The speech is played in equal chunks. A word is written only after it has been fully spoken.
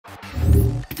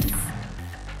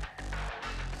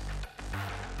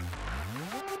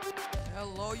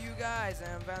guys,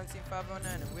 I'm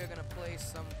Valentine509 and we're gonna play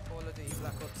some Call of Duty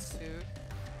Black Ops 2.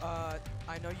 I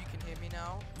know you can hear me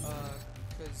now,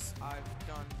 because I've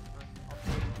done an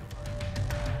update.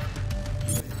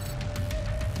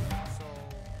 So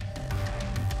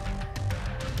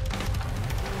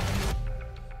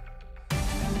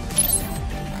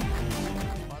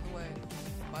by the way,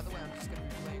 I'm just gonna be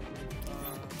playing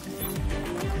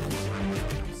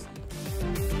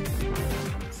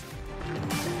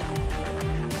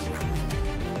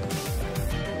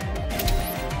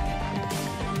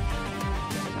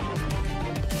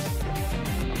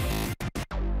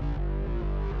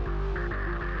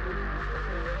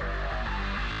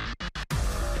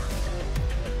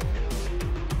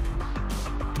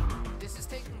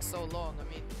so long. I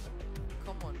mean,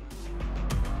 come on.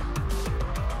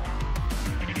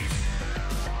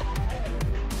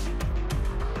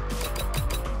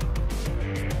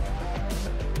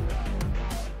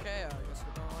 Okay, I guess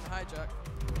we're going on hijack.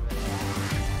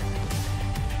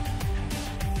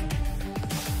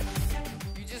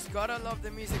 You just gotta love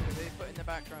the music that they put in the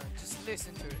background. Just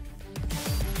listen to it.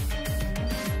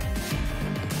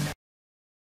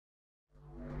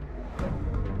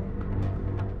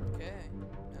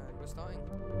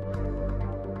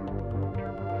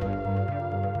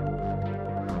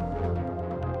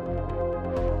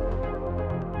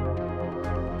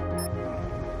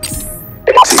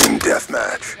 Team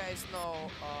deathmatch. You guys know,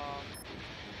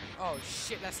 oh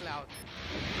shit, that's loud.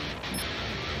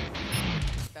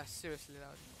 That's seriously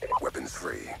loud. Weapons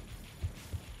free.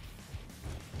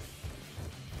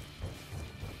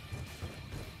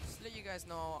 Just to let you guys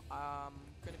know, I'm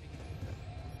gonna be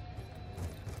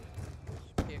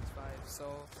PX5, so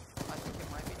I think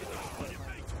it might be different, but it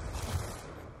might be.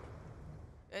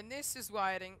 And this is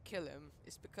why I didn't kill him.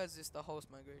 It's because it's the host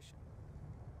migration.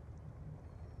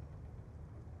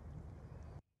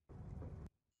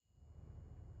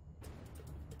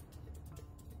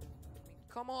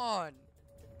 Come on!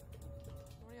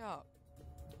 Hurry up.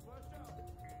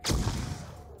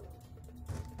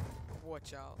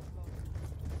 Watch out.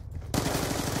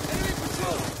 Enemy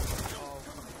patrol! Oh.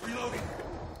 Reloading.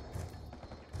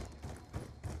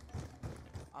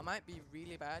 I might be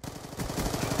really bad.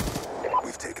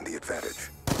 We've taken the advantage.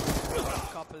 A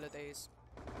couple of days.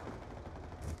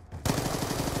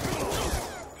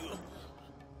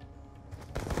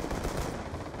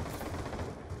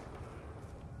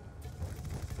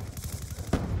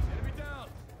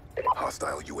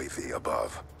 Hostile UAV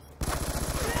above.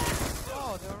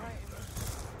 Oh, they're right.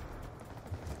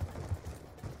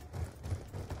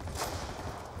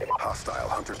 Hostile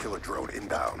hunter-killer drone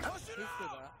inbound.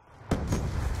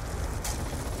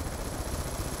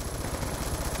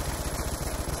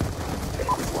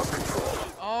 We've lost control.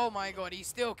 Oh my god, he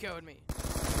still killed me.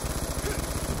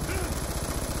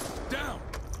 Down.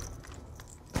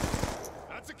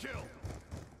 That's a kill.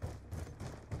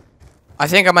 I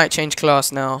think I might change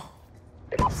class now.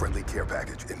 Friendly care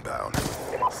package inbound.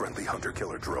 Friendly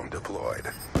hunter-killer drone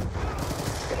deployed.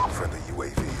 Friendly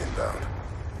UAV inbound.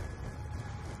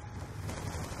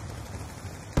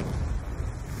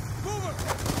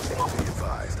 Be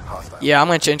advised, hostile. Yeah, I'm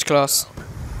gonna change class.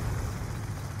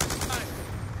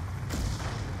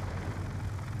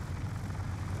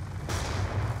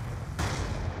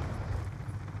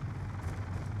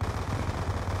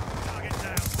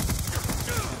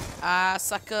 Ah,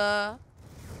 sucker.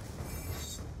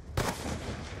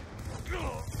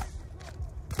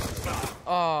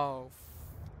 Oh.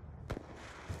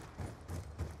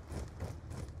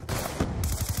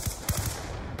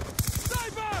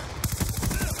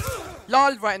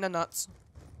 LOL, right in the nuts.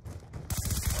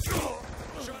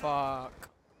 Fuck.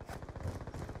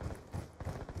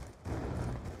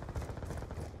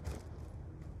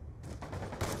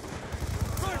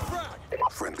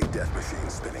 Friendly death machine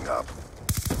spinning up.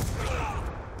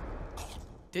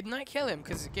 Didn't I kill him?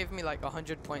 Because it gave me like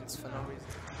 100 points for no reason.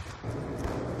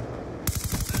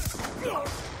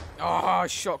 Oh,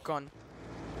 shotgun.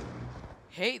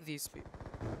 Hate these people.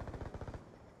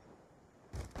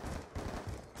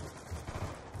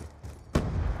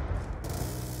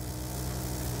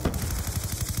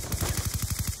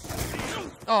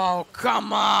 Oh,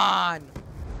 come on!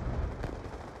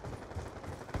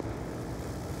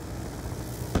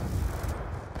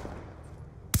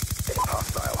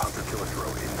 Hostile hunter-killer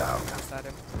drone inbound. Is that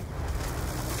him?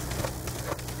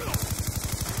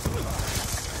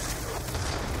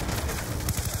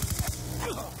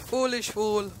 Foolish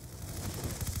fool.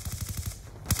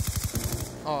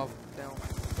 Oh, damn.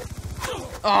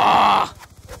 Ah!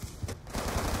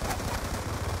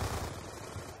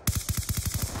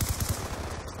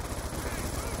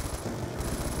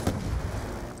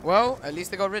 Well, at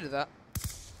least they got rid of that.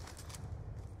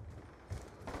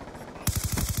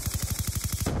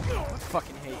 I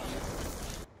fucking hate you.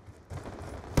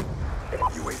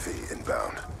 UAV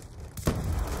inbound.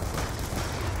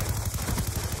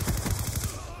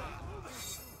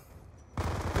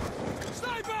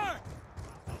 Sniper!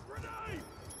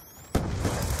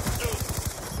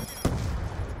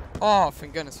 Oh,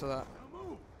 thank goodness for that.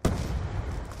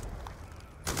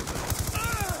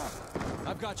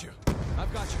 I've got you.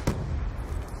 I've got you.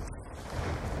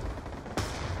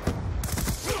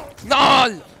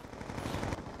 No!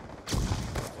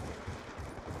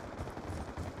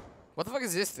 What the fuck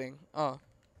is this thing? Oh.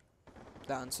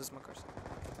 That answers my question.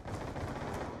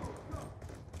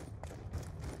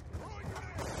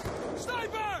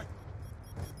 Sniper!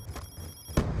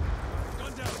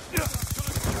 Gun down.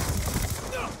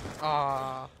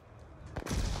 Ah.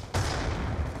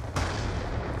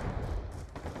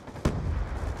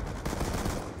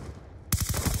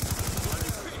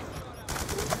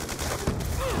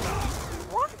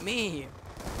 What? Me?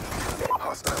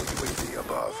 Hostile UAV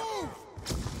above.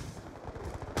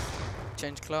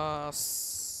 Change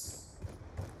class.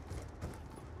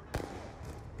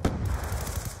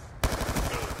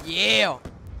 Yeah.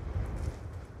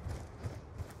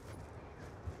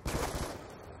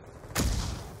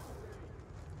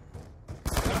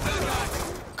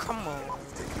 Come on.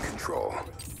 Taking control.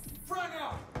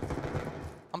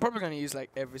 I'm probably gonna use like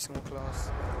every single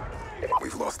class.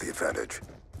 We've lost the advantage.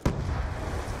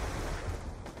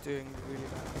 Doing really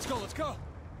bad. Let's go, let's go.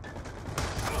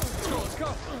 Let's go, let's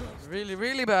go. Really,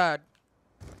 really bad.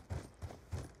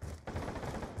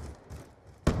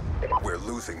 We're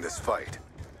losing this fight.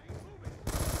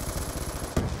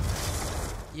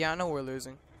 Yeah, I know we're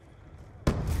losing.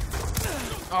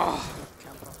 Oh,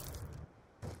 camper.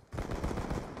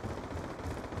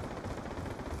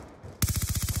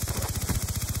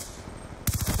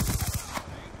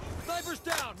 Sniper's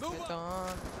down. Move Get up.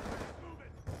 on.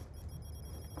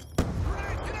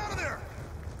 Get out of there.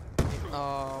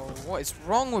 Oh, what is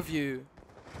wrong with you?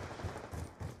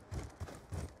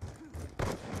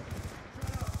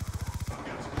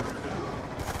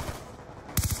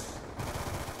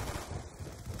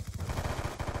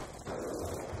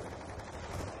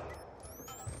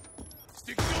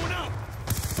 Stick going up.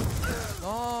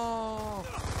 No.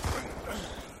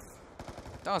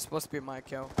 That was supposed to be my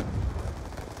kill.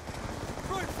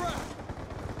 Right frag.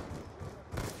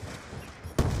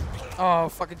 Oh,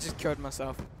 fuck! I just killed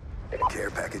myself. Care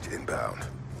package inbound.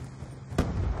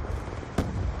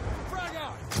 Frag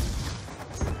out.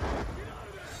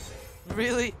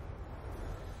 Really?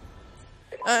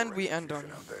 And we end on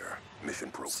Out there. Mission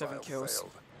profile 7 kills.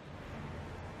 failed.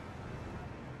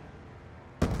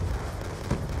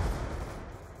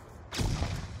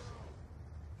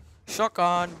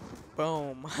 shotgun.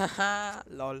 Boom. Haha.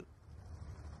 Lol.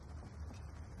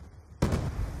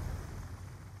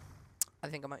 I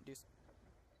think I might do.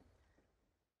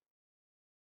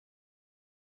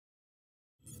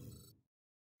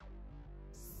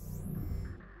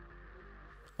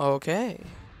 Okay.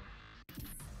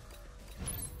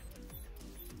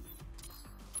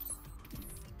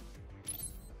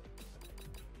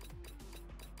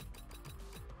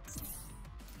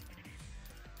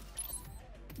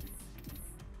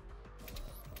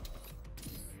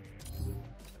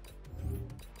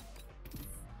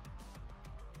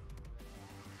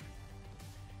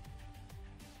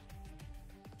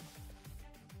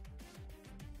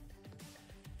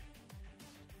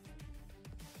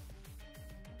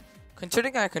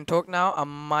 Considering I can talk now, I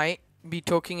might be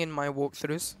talking in my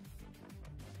walkthroughs.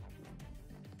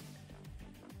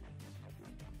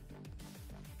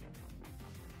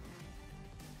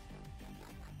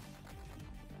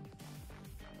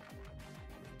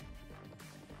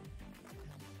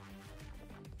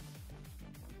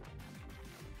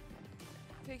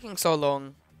 Taking so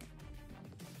long.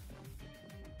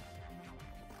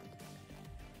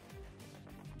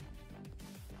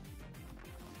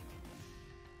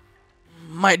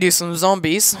 Might do some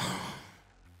zombies.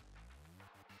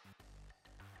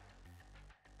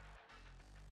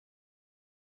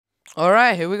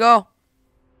 Alright, here we go.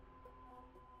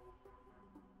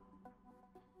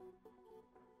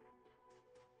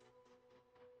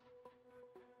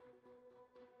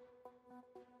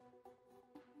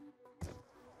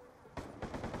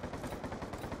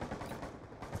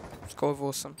 Let's go with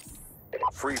awesome.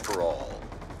 Free for all.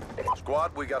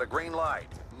 Squad, we got a green light.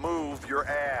 Move your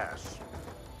ass.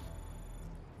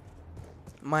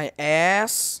 My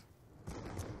ass.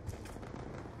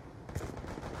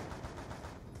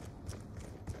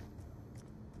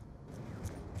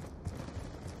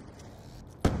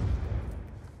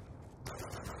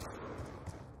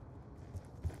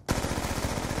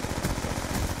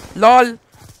 LOL.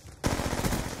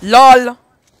 LOL.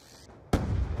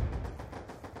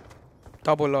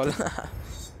 Double LOL.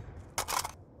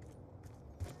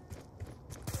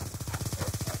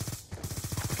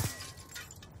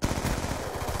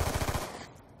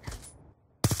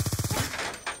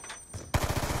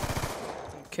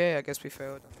 Okay, I guess we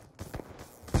failed.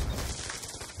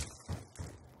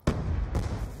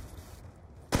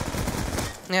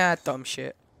 Yeah, dumb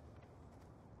shit.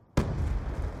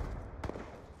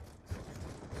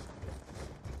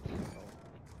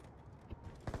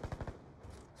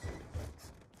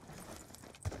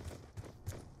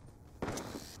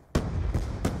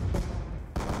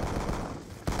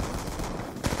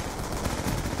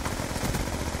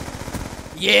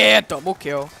 Yeah, double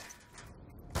kill.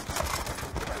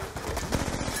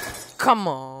 Come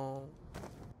on.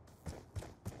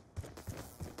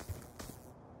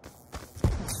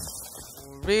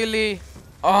 Really?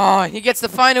 Oh, he gets the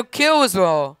final kill as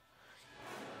well.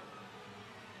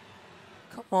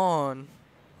 Come on.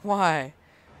 Why?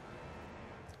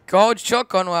 Gold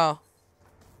shotgun, wow.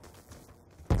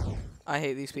 I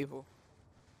hate these people.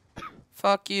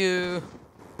 Fuck you.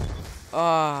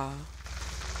 Ah.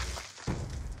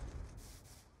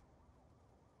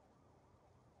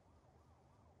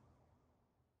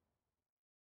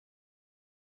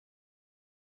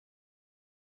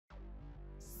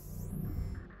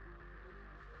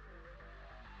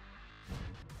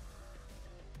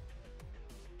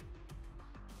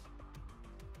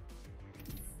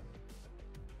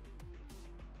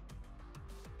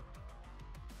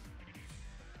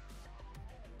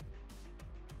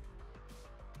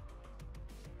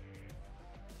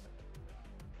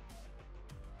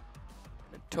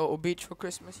 Total beach for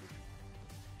Christmas.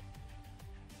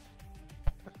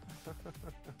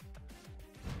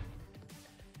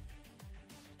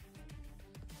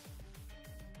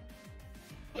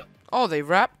 Oh, they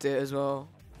wrapped it as well.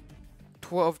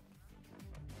 12.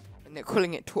 And they're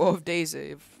calling it 12 days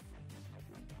of.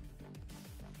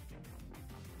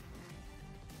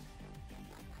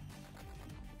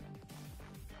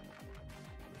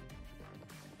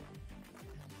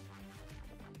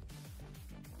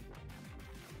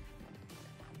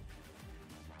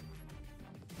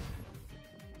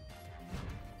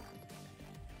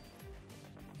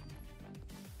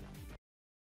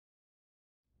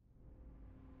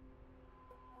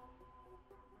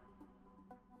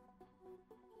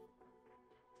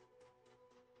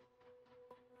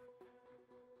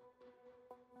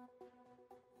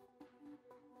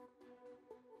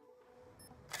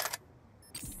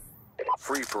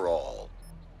 Free for all.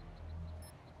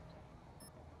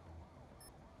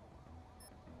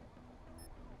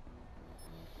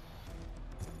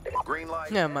 Green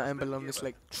light. Yeah, my emblem is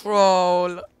like troll.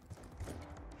 They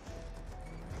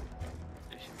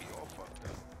should be all fucked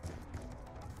up.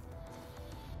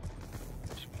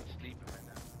 They should be sleeping right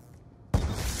now.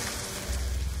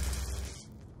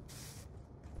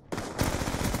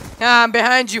 Ah, I'm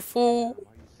behind you, fool. Are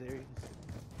you serious?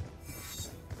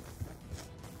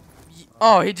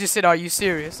 Oh, he just said, "Are you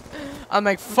serious?" I'm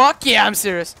like, "Fuck yeah, I'm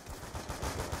serious."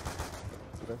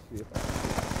 Let's see if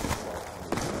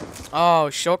Oh,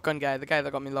 shotgun guy, the guy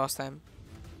that got me last time.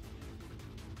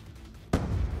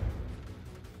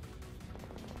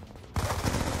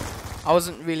 I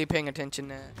wasn't really paying attention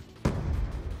there.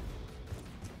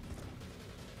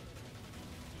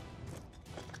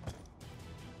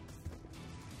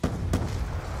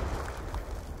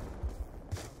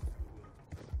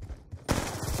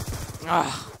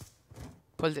 Ah,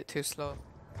 pulled it too slow.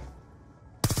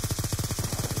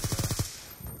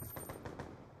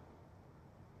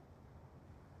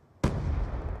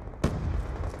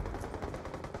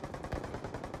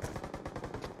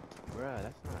 bruh,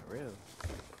 that's not real.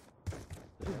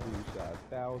 This dude shot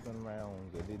 1,000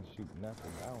 rounds and didn't shoot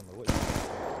nothing. I don't know what you did,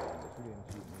 but you didn't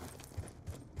shoot me.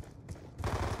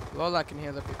 Lol, I can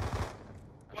hear the people.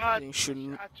 What? Didn't shoot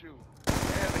me. Shot you. Damn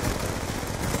it.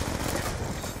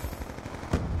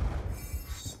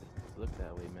 Look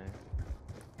that way, man.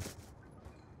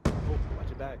 Oh, watch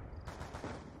your back.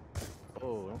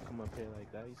 Oh, don't come up here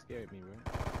like that. You scared me, bro.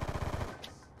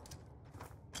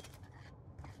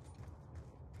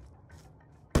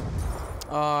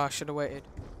 Oh, I should have waited.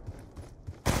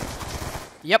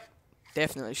 Yep,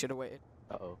 definitely should have waited.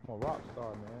 Uh-oh. I'm a rock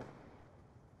star, man.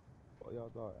 What y'all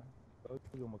thought? Told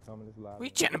you I'm gonna come in this live. We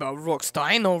chatting about Rockstar.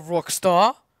 I ain't no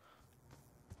Rockstar.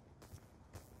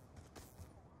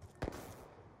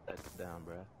 That's down,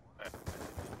 bruh.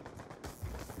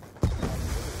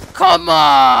 Come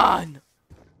on!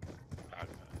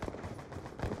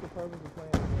 What's the purpose of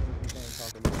playing the game if you can't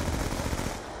talk a little?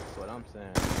 That's what I'm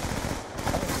saying. I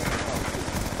ain't gonna talk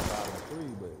 5 and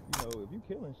 3, but you know, if you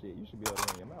killing shit, you should be able to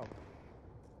run your mouth.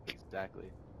 Exactly.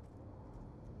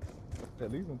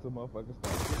 At least until motherfuckers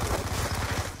start shooting.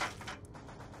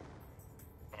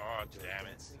 Oh, damn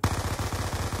it.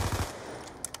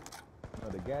 You know,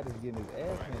 the guy that's getting his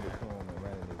ass handed to him and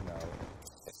running his mouth.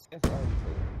 That's all he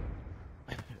said.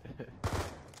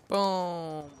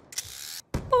 Boom.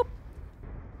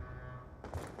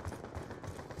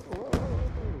 Whoa, whoa, whoa,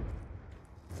 whoa.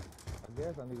 I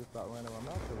guess I need to start running my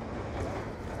mouth so we can get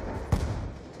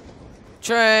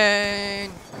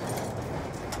Train.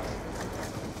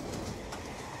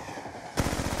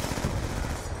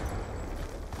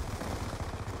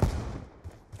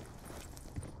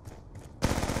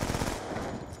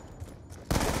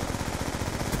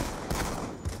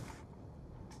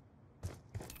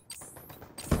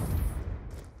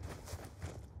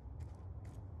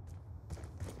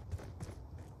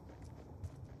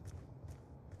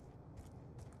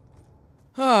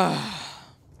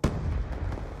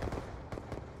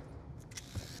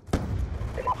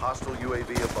 Hostile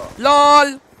UAV above.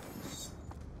 LOL.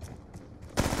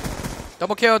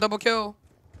 Double kill, double kill.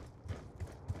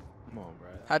 Come on, bro.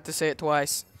 Had to say it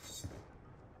twice.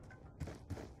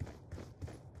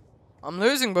 I'm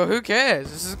losing, but who cares?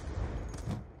 This is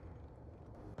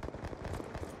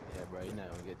Yeah, bro, you're not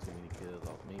gonna get too many kills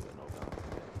off me with no gun.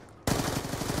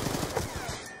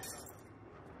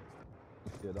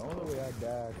 Yeah, the only way I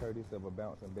die courtesy of a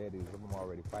bouncing baddie is if I'm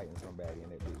already fighting somebody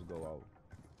and that bitch go off.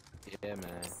 Yeah,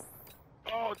 man.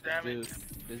 Oh, damn it.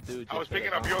 This dude I was just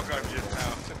picking up your gun just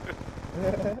now.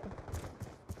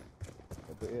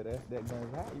 But yeah, that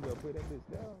gun's hot. You gotta put that bitch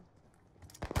down.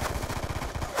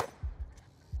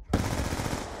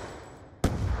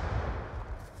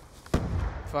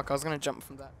 fuck. I was gonna jump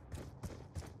from that.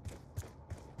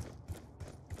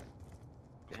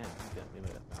 Damn, you got me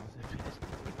with a bouncing bitch.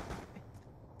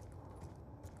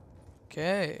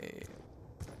 Okay.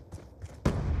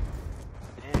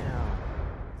 Damn.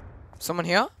 Someone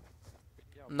here?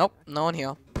 Nope, no one here.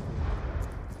 What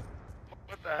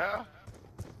the hell?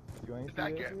 You ain't Did see that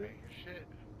that get shit? me? Shit.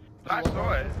 I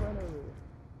saw it.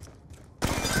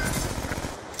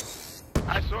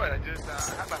 I saw it. I just I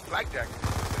had my flak jacket.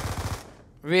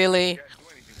 Really? Can't do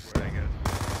anything for it, I guess.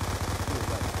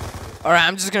 Alright,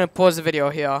 I'm just gonna pause the video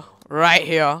here. Right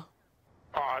here.